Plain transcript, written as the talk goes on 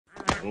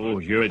Oh,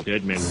 you're a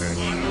dead man, Bird.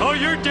 Oh,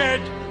 you're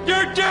dead!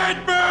 You're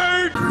dead,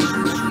 Bird!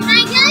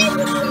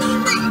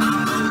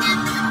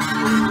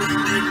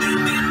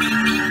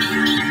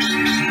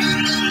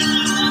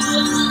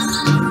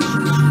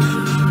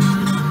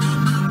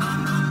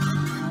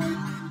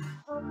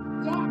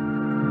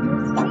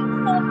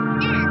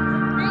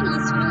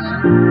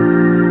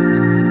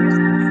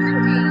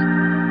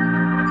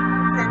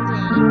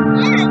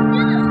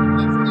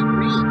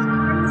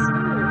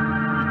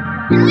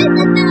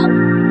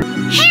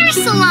 Hair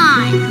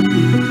salon!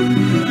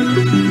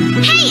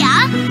 Heya,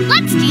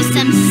 let's do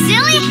some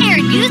silly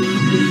hairdos.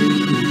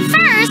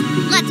 First,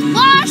 let's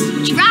wash,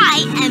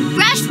 dry, and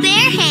brush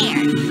their hair.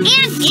 And 8,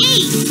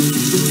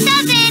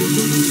 7,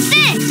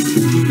 6,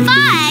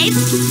 5,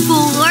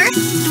 4,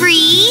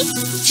 3,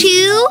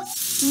 2,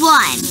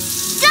 1.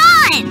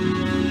 Done!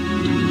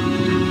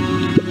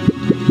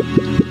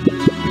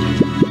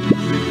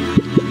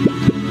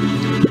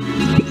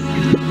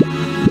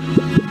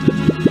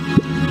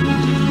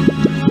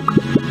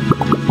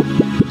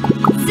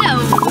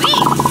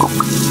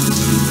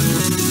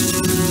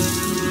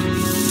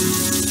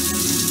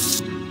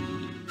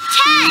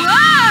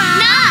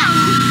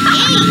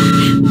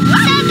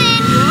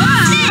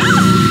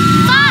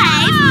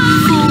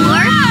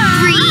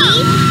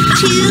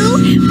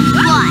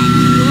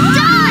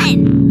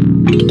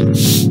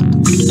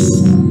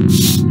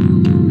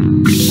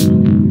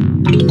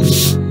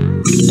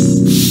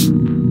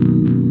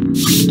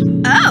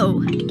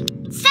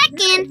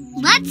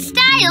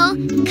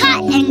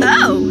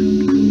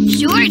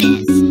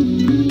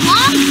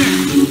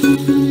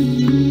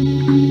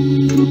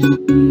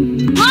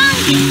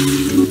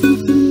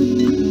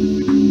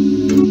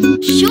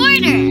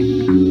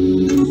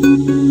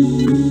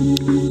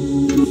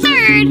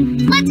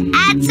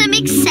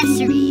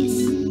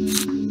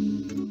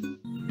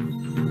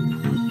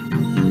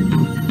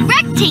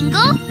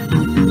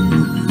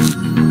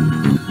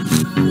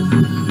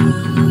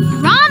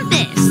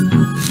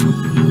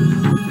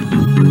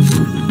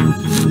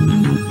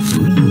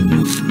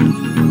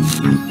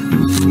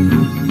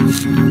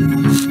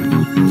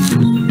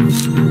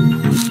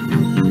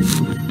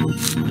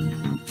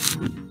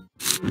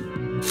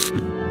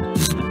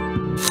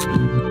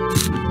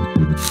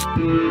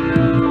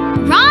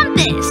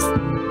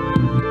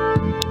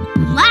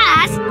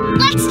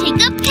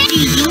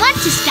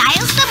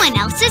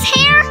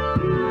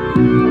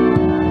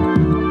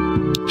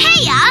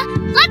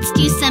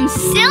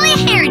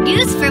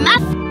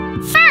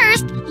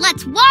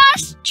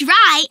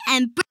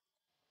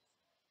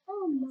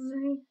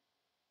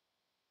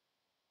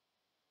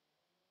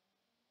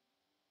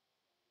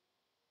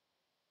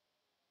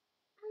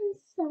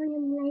 Sorry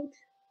I'm late.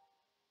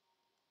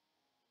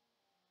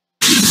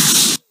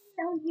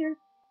 Down here.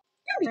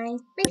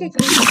 Nice.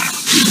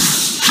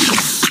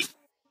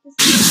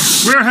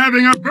 We're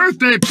having a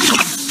birthday.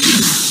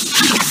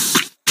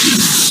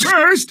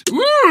 First,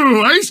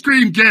 woo, ice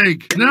cream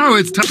cake. Now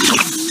it's time.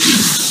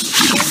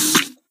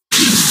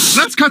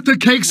 Let's cut the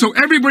cake so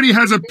everybody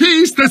has a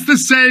piece that's the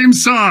same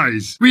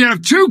size. We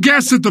have 2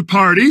 guests at the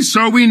party,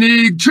 so we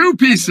need 2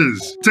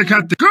 pieces to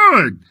cut the...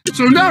 Good!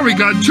 So now we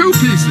got 2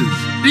 pieces.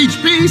 Each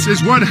piece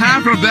is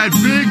 1/2 of that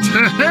big,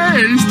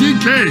 tasty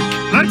cake.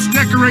 Let's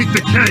decorate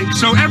the cake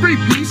so every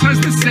piece has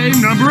the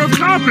same number of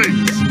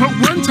toppings. Put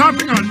 1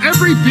 topping on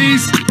every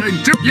piece and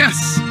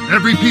yes!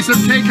 Every piece of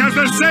cake has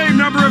the same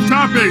number of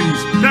toppings.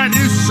 That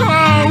is so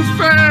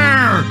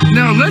fair!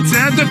 Now let's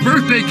add the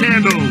birthday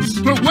candles.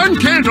 Put 1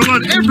 candle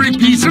on every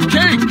piece of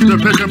cake. To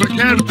pick up a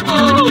candle.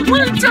 Oh,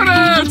 we did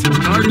it!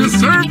 Time to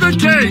serve the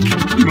cake.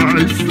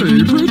 My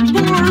favorite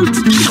part.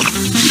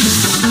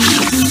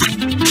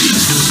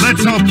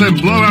 Let's help them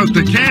blow out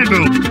the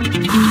candle.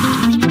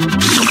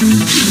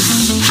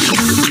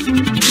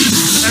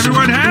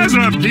 Everyone has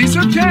a piece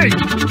of cake.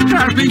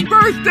 Happy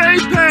birthday,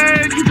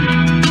 Peg!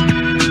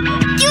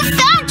 You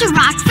found a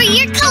rock for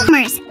your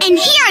customers, and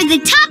here are the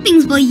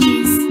toppings we'll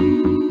use.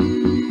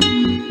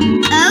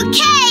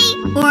 Okay,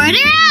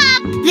 order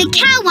up. The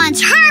cow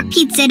wants her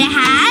pizza to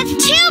have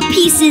 2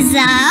 pieces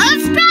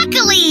of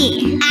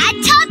broccoli. Add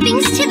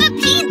toppings to the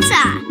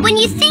pizza. When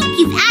you think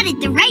you've added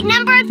the right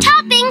number of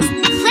toppings,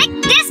 click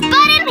this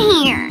button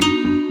here.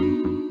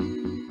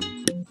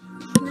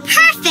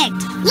 Perfect.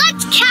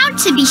 Let's count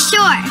to be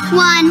sure.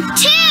 1,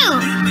 2.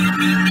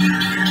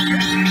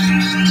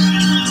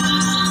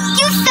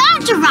 You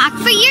found a rock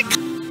for your...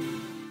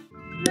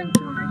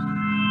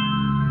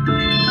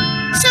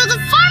 So the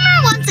farmer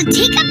wants to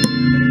take a...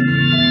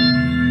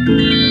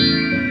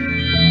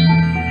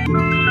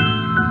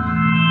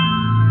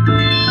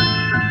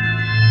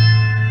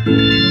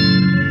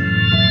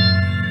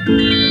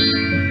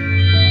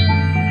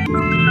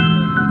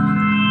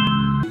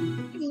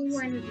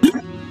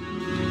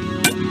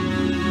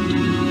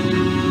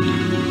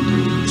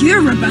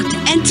 You're about to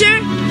enter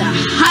the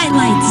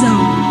highlight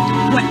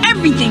zone, where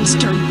everything's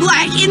turned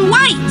black and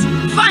white.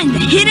 Find the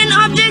hidden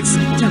objects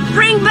to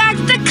bring back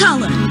the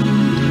color.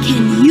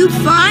 Can you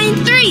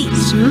find 3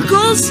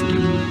 circles?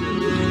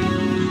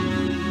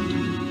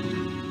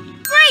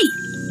 Great!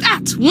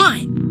 That's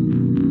 1.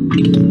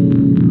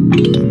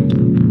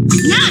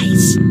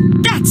 Nice!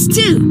 That's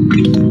 2.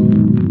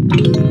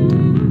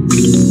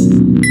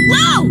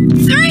 Whoa!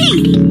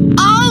 3!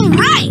 All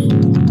right!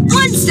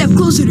 One step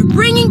closer to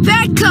bringing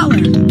back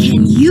color.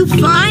 Can you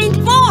find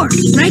 4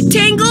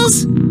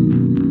 rectangles?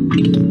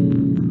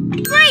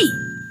 Great!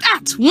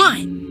 That's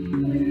 1.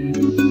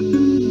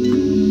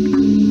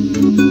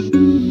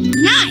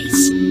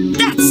 Nice!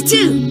 That's 2.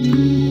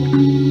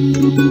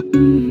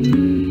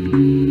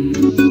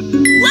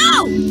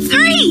 Whoa! 3!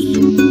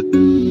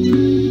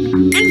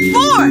 And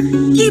 4!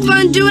 Keep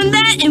on doing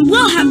that and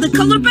we'll have the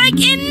color back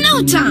in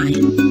no time.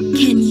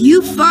 Can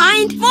you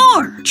find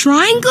 4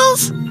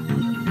 triangles?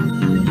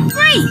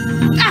 Great!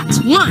 That's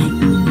 1.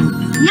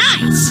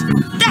 Nice!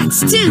 That's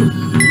 2.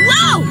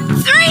 Whoa!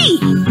 3!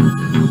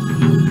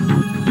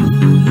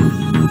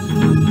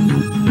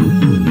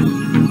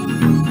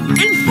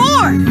 And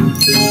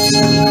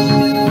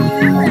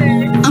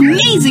 4!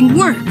 Amazing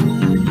work!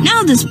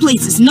 Now this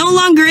place is no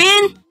longer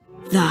in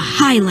the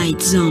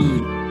highlight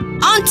zone.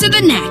 On to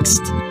the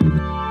next.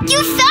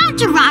 You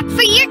found a rock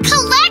for your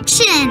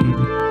collection!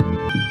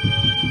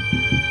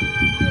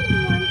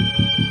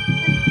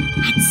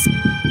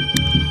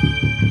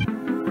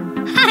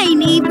 Hi,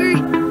 neighbor.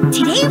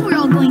 Today we're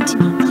all going to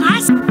be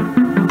class.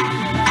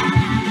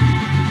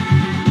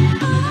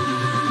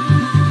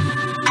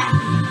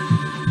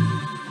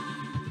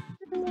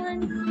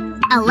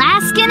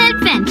 Alaskan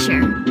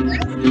Adventure.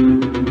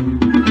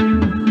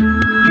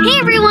 Hey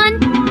everyone!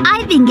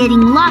 I've been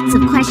getting lots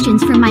of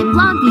questions from my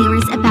vlog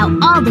viewers about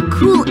all the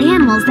cool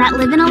animals that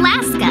live in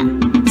Alaska.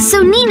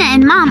 So Nina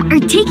and Mom are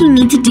taking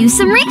me to do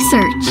some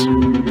research.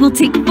 We'll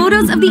take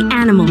photos of the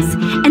animals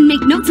and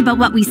make notes about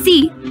what we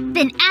see.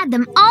 Then add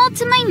them all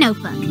to my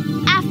notebook.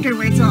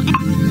 Afterwards, I'll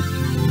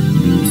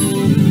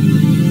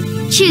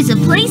choose a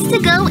place to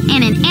go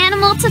and an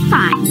animal to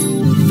find.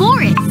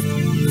 Forest,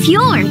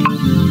 fjord,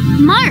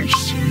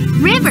 marsh,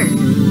 river.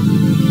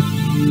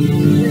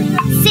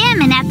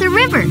 Salmon at the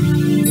river.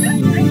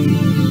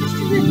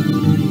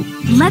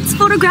 Let's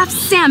photograph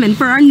salmon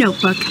for our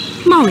notebook.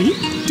 Molly,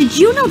 did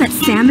you know that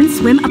salmon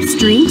swim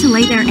upstream to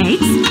lay their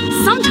eggs?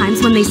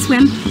 Sometimes when they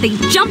swim, they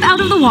jump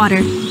out of the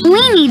water.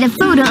 We need a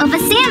photo of a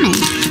salmon.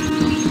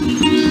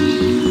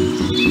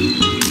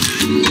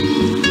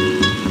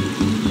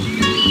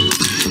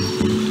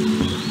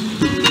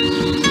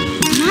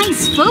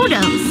 Nice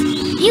photos.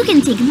 You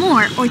can take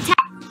more or tap.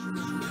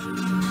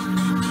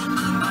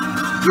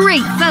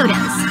 Great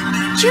photos.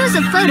 Choose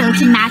a photo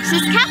to match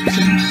this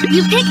caption.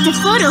 You picked a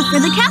photo for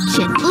the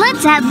caption.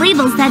 Let's add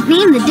labels that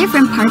name the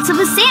different parts of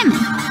a salmon.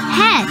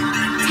 Head.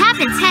 Tap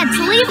its head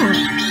to label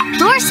it.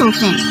 Dorsal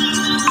fin.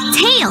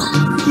 Tail.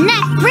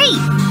 Neck.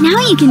 Great. Now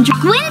you can draw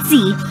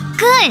Quincy.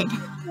 Good.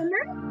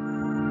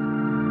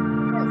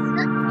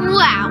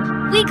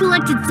 Wow. We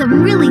collected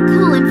some really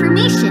cool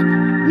information.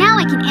 Now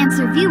I can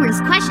answer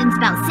viewers' questions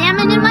about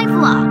salmon in my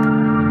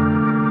vlog.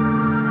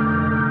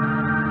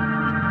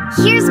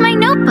 Here's my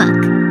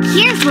notebook.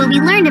 Here's what we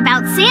learned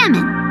about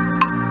salmon.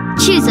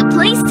 Choose a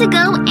place to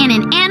go and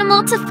an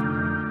animal to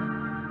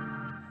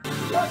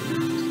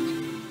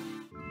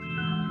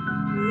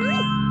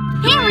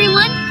Hey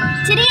everyone!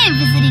 Today I'm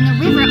visiting a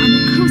river on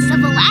the coast of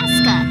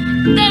Alaska.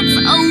 That's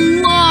a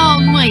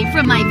long way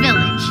from my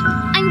village.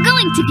 I'm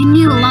going to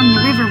canoe along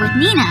the river with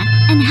Nina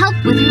and help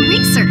with her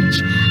research.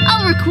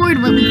 I'll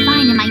record what we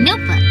find in my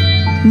notebook.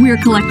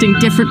 We're collecting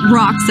different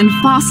rocks and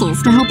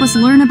fossils to help us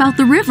learn about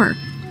the river.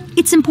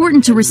 It's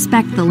important to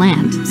respect the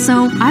land,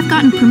 so I've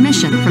gotten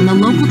permission from the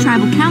local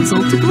tribal council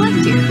to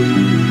collect here.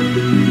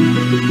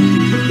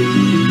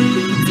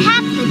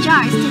 Tap the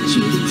jars to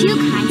choose 2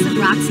 kinds of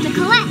rocks to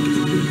collect.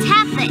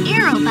 Tap the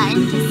arrow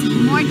button to see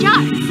more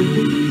jars.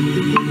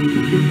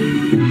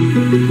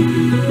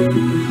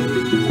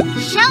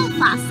 Shell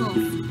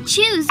fossils.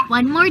 Choose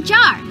 1 more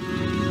jar.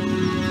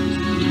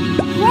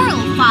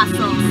 Coral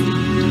fossils.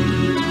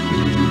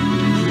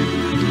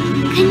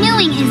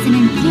 Canoeing is an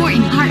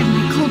important part of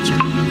my culture.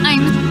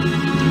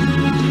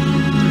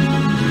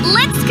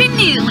 Let's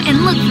canoe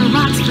and look for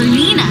rocks for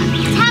Nina.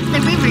 Tap the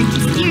river to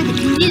steer the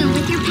canoe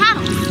with your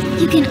paddles.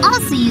 You can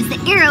also use the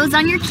arrows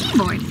on your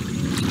keyboard.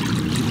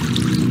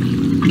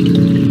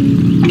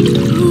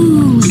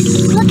 Ooh,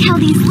 look how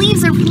these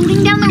leaves are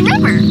floating down the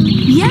river.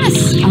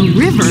 Yes, a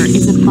river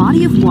is a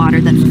body of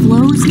water that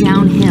flows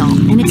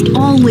downhill, and it's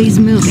always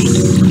moving.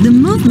 The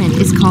movement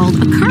is called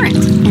a current,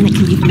 and it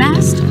can be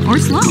fast or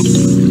slow.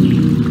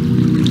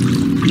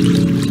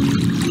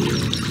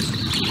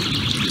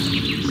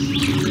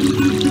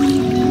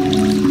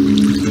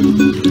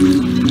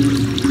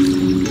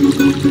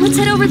 Let's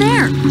head over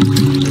there.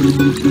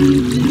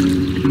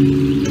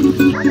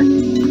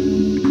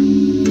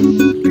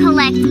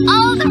 Collect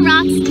all the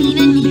rocks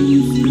Nina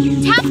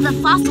needs. Tap the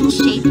fossils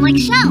shaped like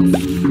shells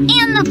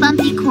and the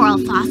bumpy coral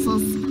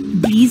fossils.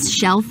 These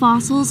shell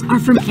fossils are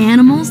from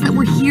animals that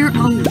were here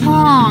a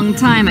long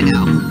time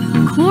ago.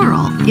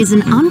 Coral is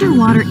an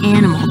underwater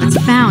animal that's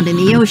found in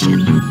the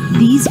ocean.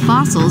 These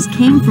fossils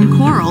came from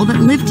coral that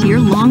lived here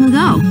long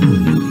ago.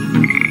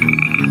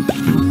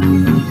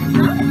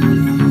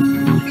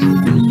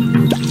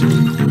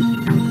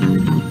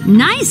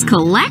 Nice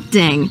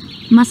collecting.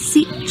 Must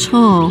see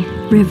Chol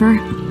River.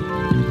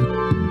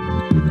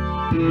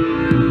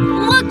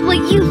 Look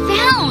what you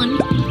found!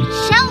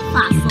 Shell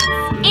fossils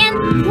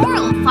and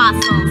coral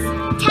fossils.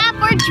 Tap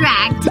or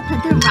drag to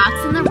put the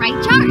rocks in the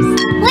right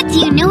jars. What do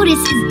you notice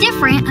is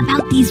different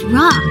about these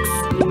rocks?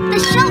 The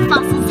shell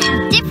fossils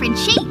have different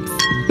shapes.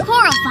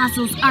 Coral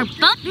fossils are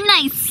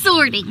nice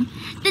sorting.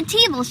 The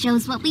table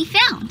shows what we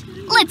found.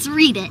 Let's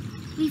read it.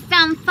 We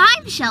found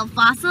 5 shell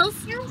fossils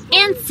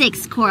and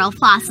 6 coral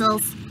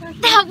fossils.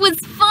 That was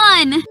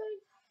fun!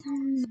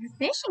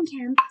 Fishing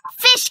camp.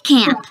 Fish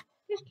camp.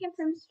 Fish camp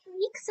from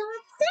Streaks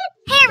Offset.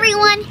 Hey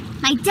everyone!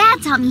 My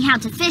dad taught me how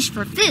to fish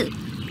for food.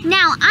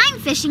 Now I'm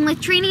fishing with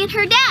Trini and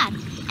her dad,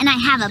 and I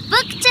have a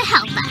book to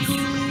help us.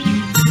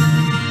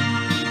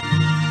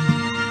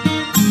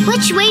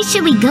 Which way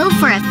should we go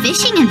for a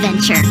fishing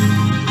adventure?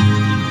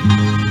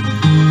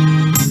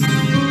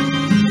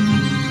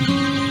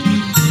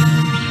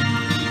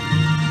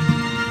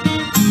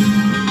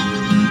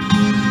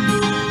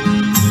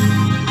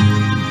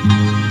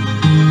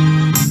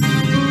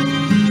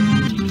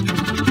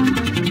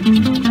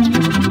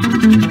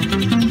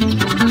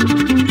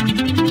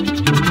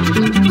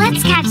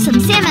 Let's catch some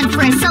salmon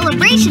for a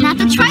celebration at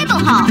the tribal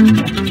hall.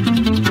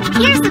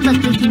 Here's the book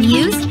we can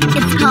use.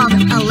 It's called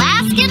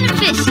Alaskan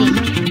Fishing.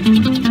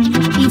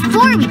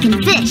 Before we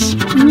can fish,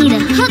 we need a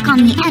hook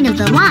on the end of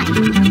the line.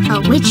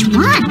 But which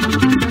one?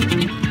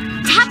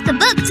 Tap the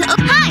book to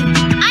Hi!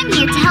 I'm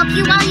here to help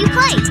you while you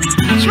play.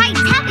 Try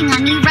tapping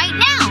on me right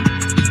now.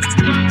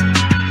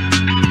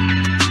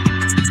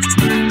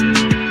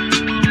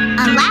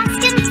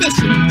 Alaskan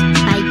Fishing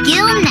by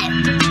Gil Net.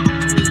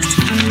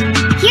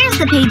 Here's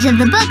the page of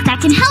the book that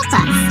can help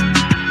us.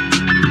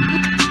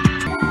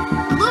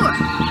 Lure.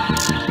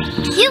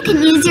 You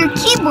can use your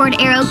keyboard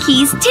arrow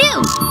keys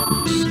too.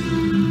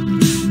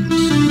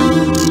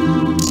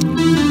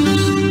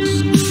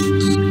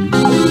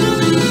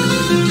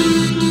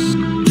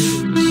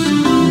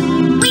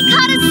 We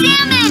caught a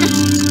salmon!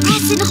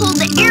 Press and hold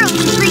the arrow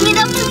to bring it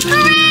up to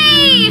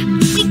hooray!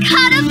 We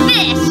caught a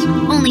fish!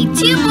 Only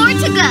 2 more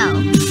to go.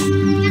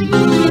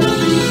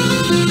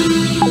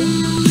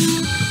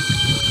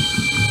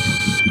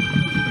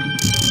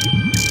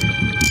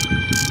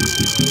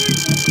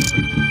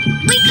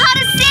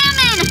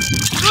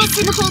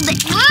 And hold it.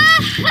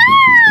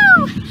 Woohoo!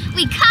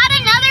 We caught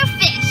another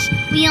fish.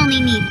 We only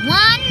need 1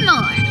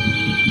 more.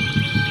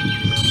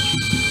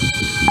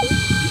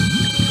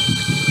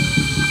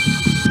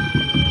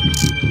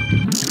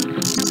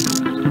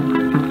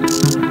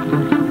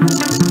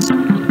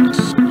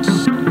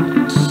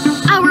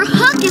 Our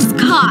hook is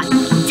caught.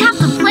 Tap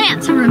the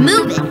plant to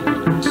remove it.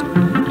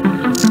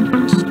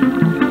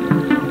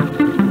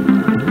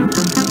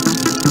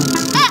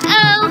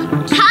 Uh-oh!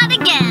 Caught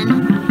again.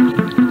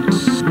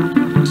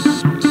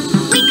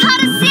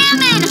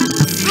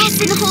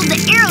 Hold the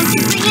arrow to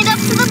bring it up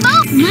to the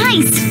boat.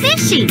 Nice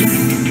fishing!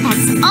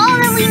 That's all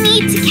that we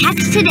need to catch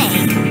today.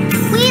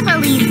 We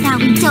believe that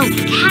we don't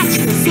catch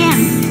the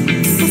salmon.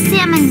 The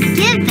salmon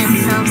give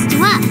themselves to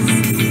us.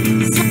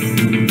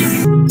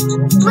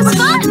 It was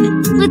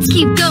fun! Let's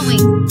keep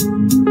going.